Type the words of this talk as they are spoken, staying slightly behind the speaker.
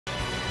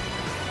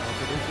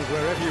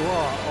Wherever you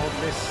are on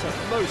this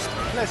most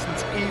pleasant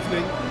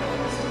evening,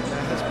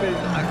 there has been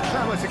a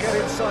clamour to get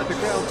inside the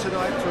ground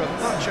tonight for a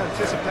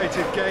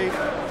much-anticipated game.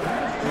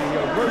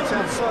 The roads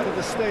outside of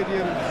the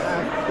stadium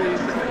have been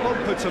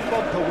bumper to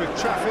bumper with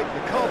traffic.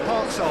 The car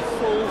parks are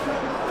full.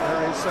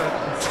 There is a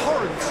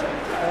torrent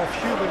of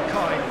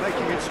humankind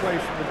making its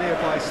way from the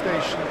nearby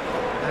station,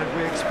 and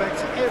we expect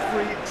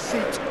every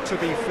seat to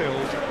be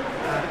filled.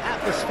 An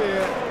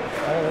atmosphere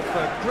of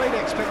great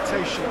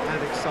expectation and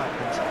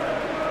excitement.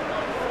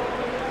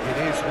 It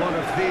is one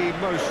of the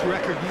most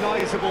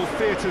recognisable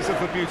theatres of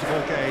the beautiful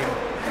game.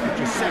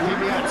 Giuseppe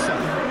Meazza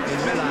in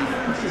Milan.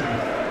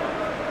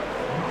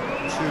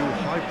 Two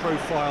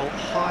high-profile,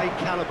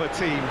 high-calibre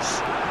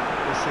teams.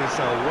 This is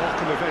a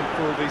welcome event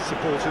for all these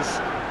supporters.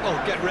 Oh,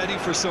 get ready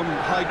for some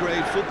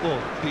high-grade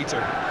football,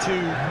 Peter.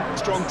 Two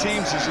strong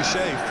teams, as you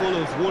say, full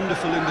of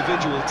wonderful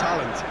individual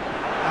talent.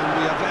 And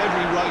we have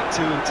every right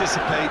to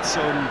anticipate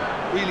some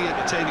really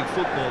entertaining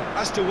football.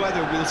 As to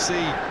whether we'll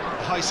see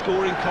a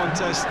high-scoring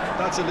contest,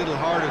 that's a little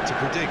harder to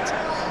predict.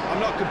 I'm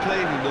not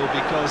complaining, though,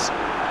 because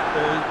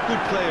there are good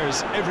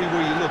players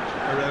everywhere you look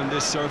around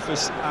this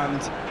surface,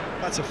 and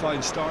that's a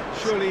fine start.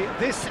 Surely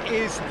this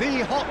is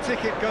the hot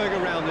ticket going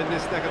around in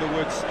this neck of the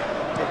woods.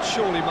 It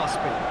surely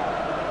must be.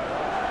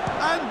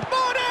 And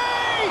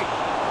Body!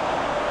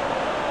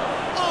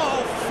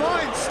 Oh,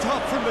 fine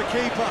stop from the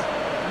keeper.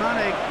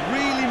 Mane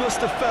really must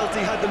have felt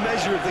he had the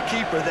measure of the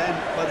keeper then,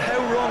 but how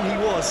wrong he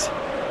was.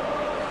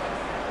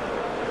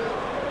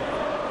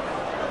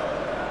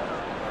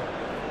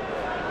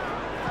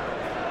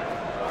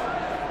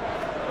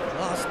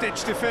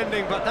 Last-ditch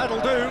defending, but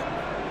that'll do.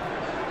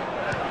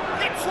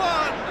 It's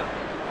one!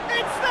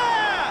 It's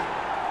there!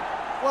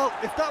 Well,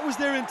 if that was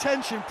their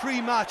intention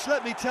pre-match,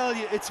 let me tell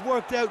you, it's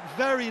worked out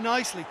very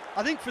nicely.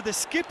 I think for the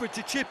skipper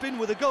to chip in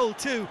with a goal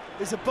too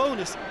is a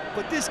bonus,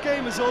 but this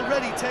game has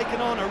already taken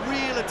on a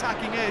real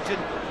attacking edge, and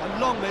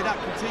long may that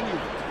continue.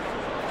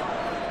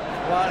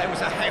 Well, it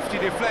was a hefty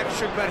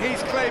deflection, but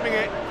he's claiming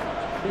it.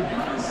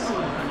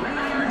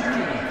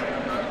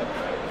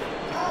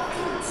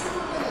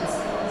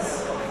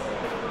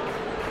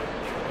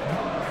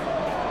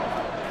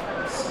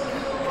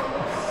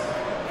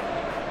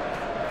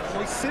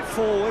 Hoists it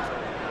forward.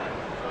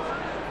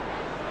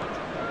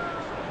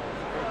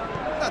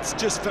 That's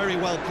just very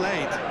well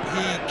played.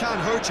 He can't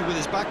hurt you with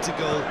his back to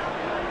goal,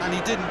 and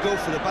he didn't go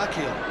for the back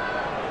heel.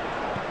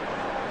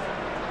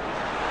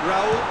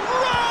 Raul.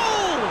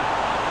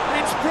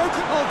 It's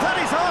broken. Oh, that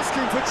is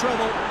asking for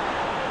trouble.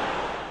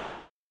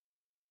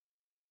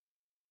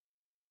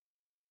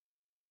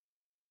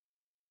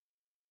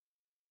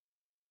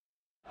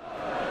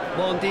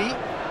 Mondi.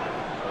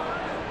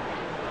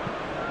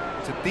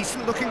 It's a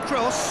decent-looking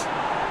cross.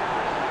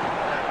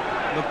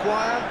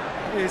 Maguire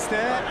is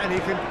there, and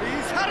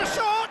he's had a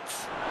shot!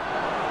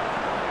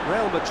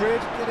 Real Madrid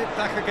get it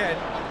back again.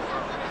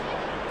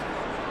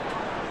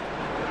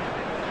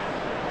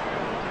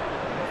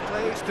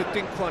 Plays to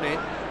dink one in.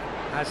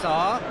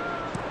 Hazard.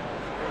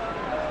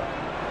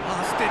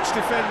 Last-ditch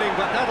defending,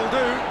 but that'll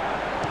do.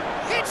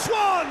 It's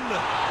one!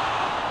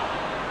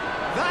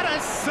 That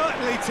has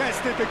certainly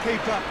tested the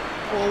keeper.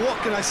 Well, what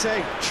can I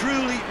say?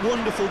 Truly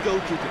wonderful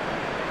goalkeeping.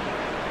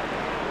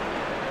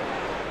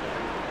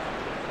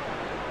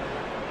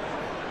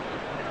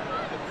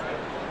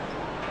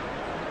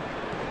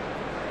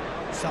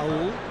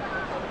 Saul.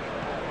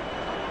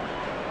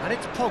 And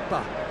it's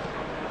Pogba.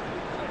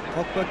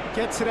 Pogba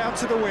gets it out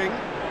to the wing.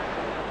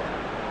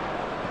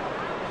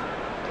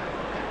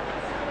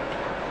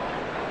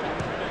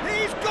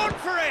 He's gone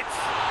for it!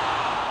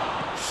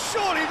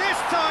 Surely this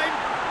time!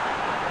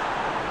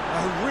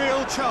 A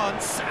real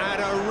chance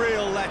and a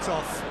real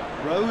let-off.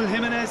 Raul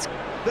Jimenez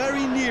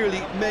very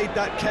nearly made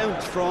that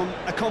count from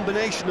a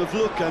combination of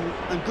luck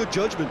and good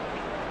judgment.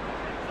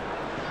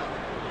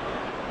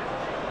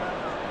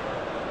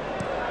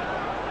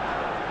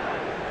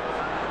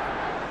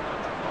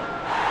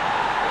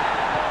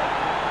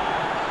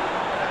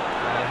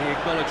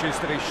 Acknowledges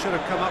that he should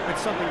have come up with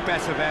something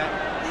better there.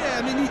 Yeah,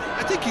 I mean,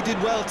 I think he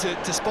did well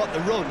to spot the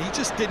run. He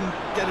just didn't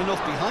get enough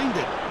behind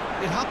it.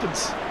 It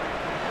happens.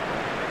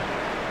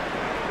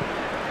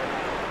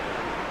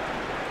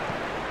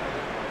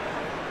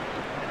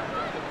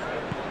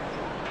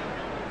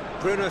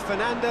 Bruno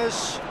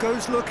Fernandes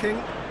goes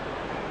looking.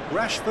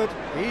 Rashford,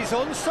 he's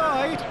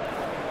onside.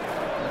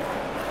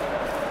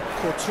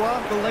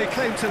 Courtois will lay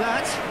claim to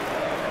that.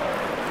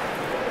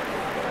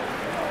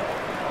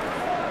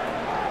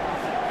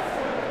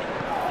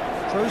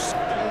 Kroos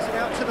plays it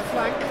out to the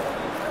flank,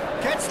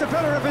 gets the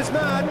better of his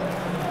man.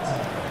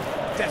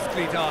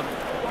 Deftly done.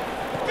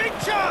 Big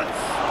chance!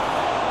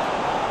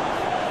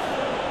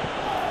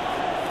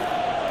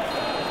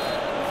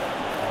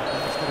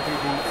 That's going to be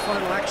the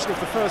final action of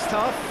the first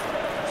half.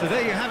 So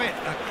there you have it,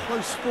 a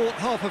close-fought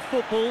half of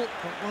football,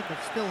 but one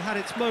that still had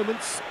its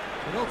moments.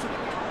 But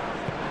ultimately,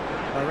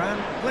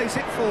 Varane plays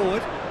it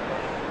forward.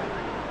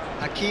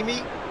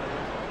 Hakimi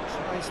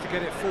tries to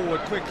get it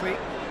forward quickly.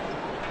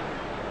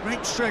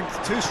 Great strength,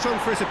 too strong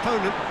for his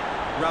opponent.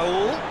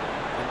 Raul,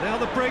 and now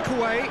the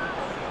breakaway.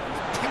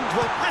 He's Pinged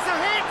one, has a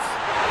hit!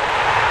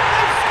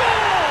 They've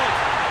scored!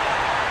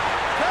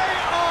 They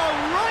are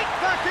right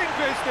back in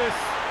business.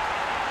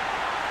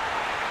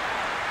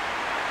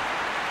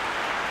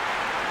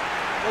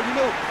 Well, you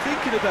know,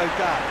 thinking about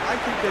that, I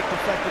think they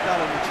perfected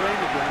that on the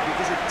training ground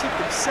because it took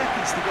them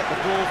seconds to get the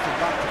ball from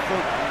back to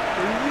front.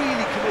 They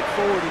really commit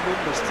forward in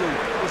numbers too.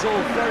 It was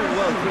all very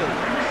well drilled.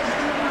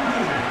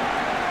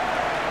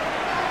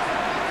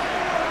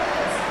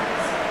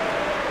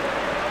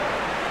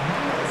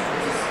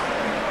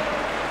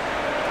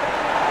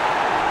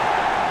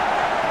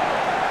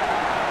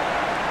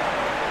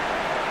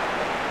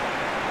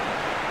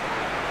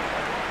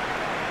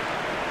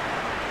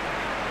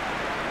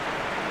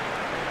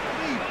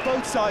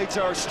 Both sides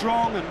are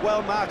strong and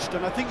well matched,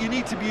 and I think you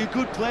need to be a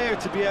good player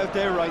to be out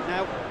there right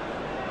now.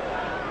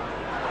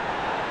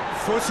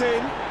 Foot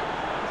in.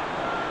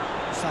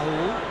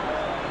 Saul.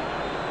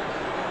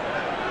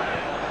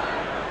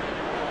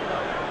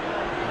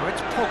 Oh,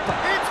 it's Pogba.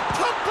 It's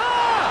Pogba!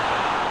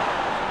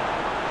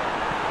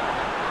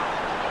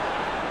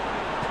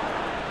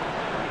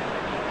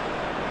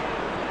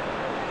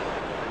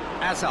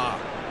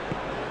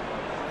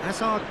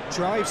 Hazard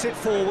drives it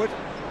forward.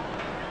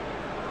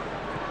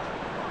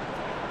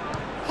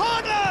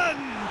 Haaland!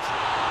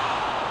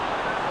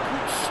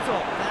 Good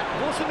stop, that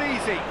wasn't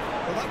easy.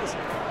 Well, that was...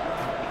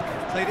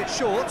 Played it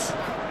short.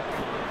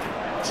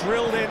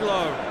 Drilled in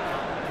low.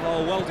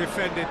 Oh, well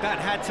defended, that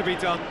had to be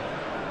done.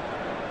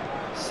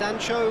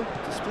 Sancho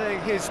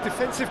displaying his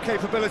defensive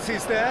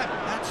capabilities there.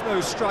 That's no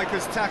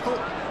striker's tackle.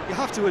 You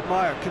have to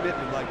admire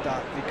commitment like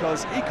that,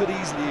 because he could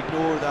easily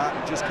ignore that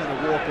and just kind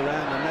of walk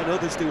around and let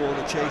others do all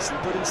the chasing,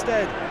 but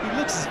instead, he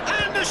looks...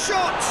 And a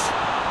shot!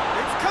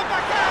 It's come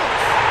back out!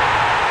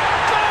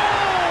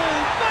 Goal!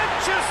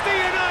 Manchester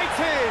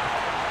United!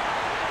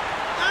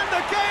 And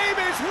the game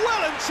is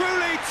well and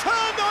truly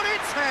turned on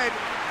its head.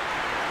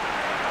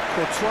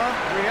 Courtois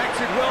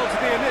reacted well to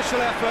the initial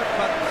effort,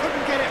 but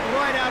couldn't get it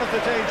right out of the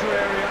danger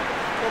area.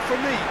 Well, for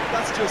me,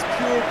 that's just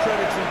pure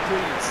predatory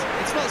brilliance.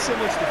 It's not so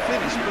much the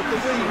finish, but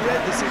the way he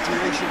read the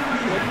situation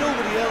when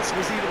nobody else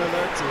was even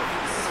alert to it.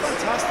 It's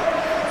fantastic.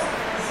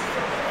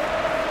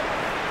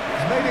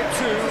 He's made it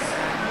two.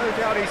 No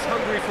doubt he's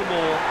hungry for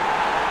more.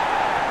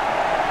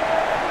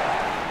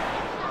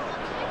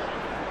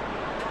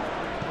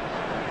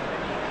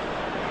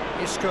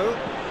 Isco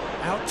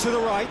out to the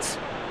right.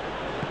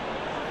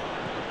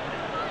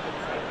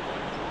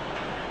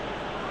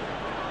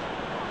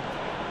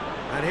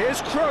 And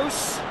here's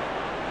Kroos.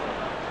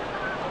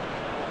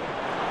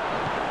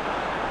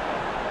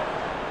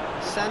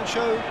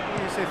 Sancho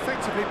is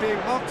effectively being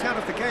marked out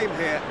of the game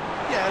here.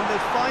 Yeah, and they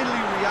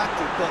finally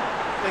reacted, but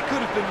they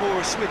could have been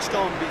more switched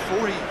on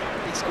before he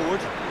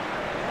scored.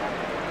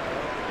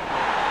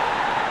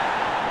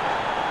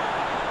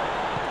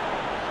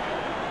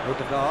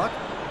 Odegaard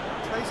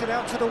plays it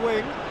out to the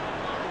wing.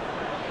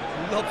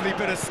 Lovely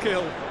bit of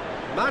skill.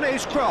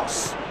 Mane's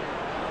cross.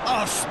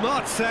 Oh,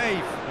 smart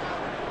save.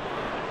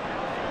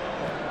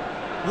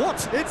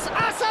 What? It's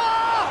Asa!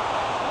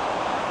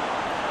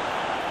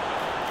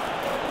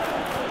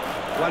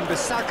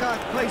 Wan-Bissaka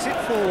plays it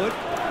forward.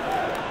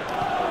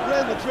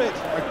 Real Madrid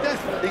are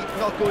definitely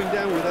not going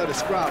down without a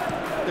scrap.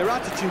 Their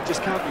attitude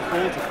just can't be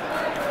faulted.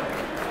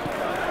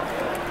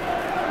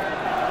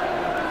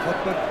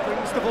 Pogba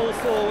brings the ball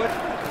forward.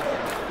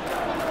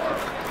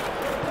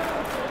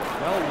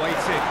 Well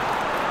weighted.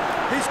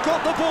 He's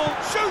got the ball,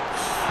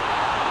 shoots!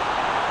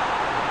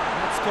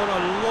 That's gone a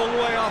long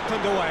way up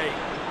and away.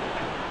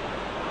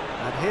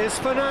 And here's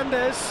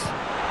Fernandez.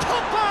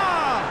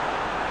 Pogba!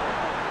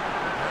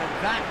 And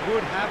that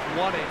would have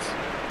won it.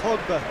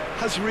 Pogba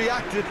has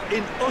reacted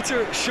in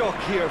utter shock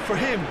here. For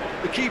him,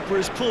 the keeper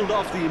has pulled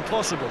off the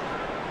impossible.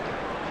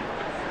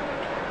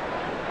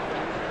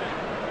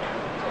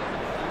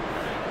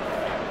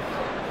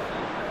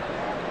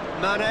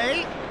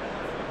 Mane.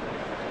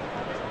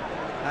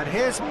 And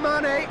here's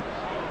Mane.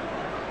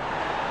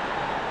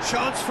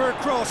 Chance for a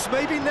cross,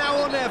 maybe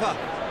now or never.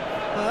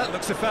 That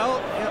looks a foul.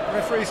 Yep,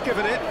 referee's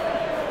given it.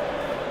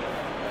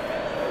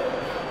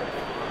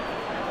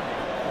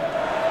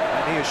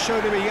 And he has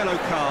shown him a yellow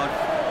card.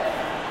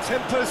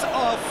 Tempers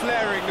are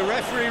flaring. The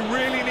referee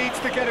really needs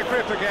to get a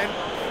grip again.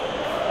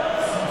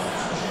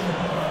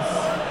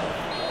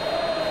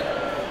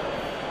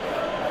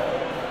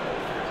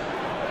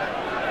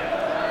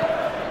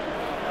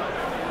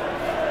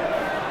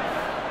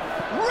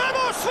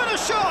 Ramos for the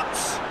shot!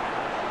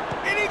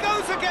 In he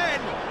goes again!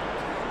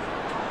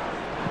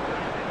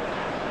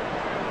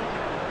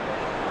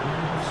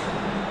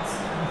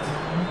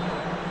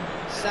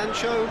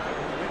 Sancho,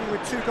 already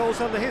with 2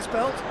 goals under his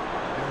belt.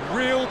 A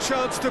real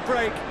chance to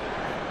break.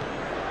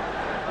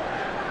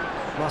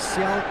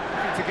 Martial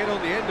looking to get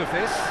on the end of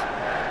this.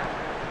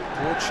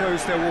 Board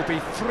shows there will be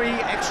 3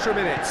 extra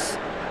minutes.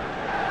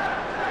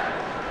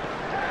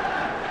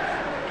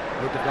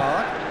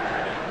 Odegaard.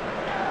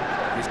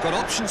 He's got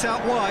options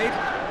out wide.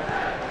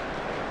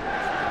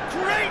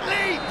 Great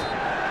leap!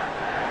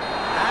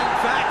 And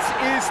that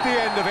is the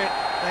end of it.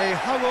 They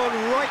hung on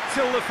right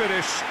till the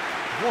finish.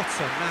 What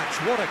a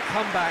match, what a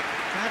comeback.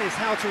 That is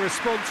how to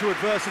respond to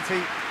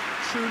adversity.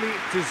 Truly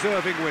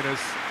deserving winners.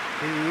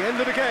 The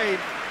end of the game.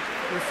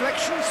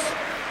 Reflections?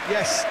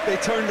 Yes, they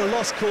turned a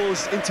lost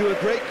cause into a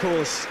great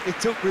cause. It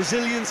took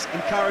resilience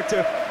and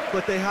character,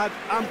 but they had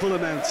ample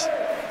amounts. To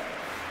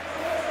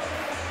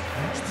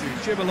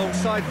Jim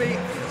alongside me,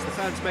 as the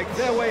fans make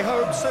their way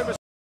home, so much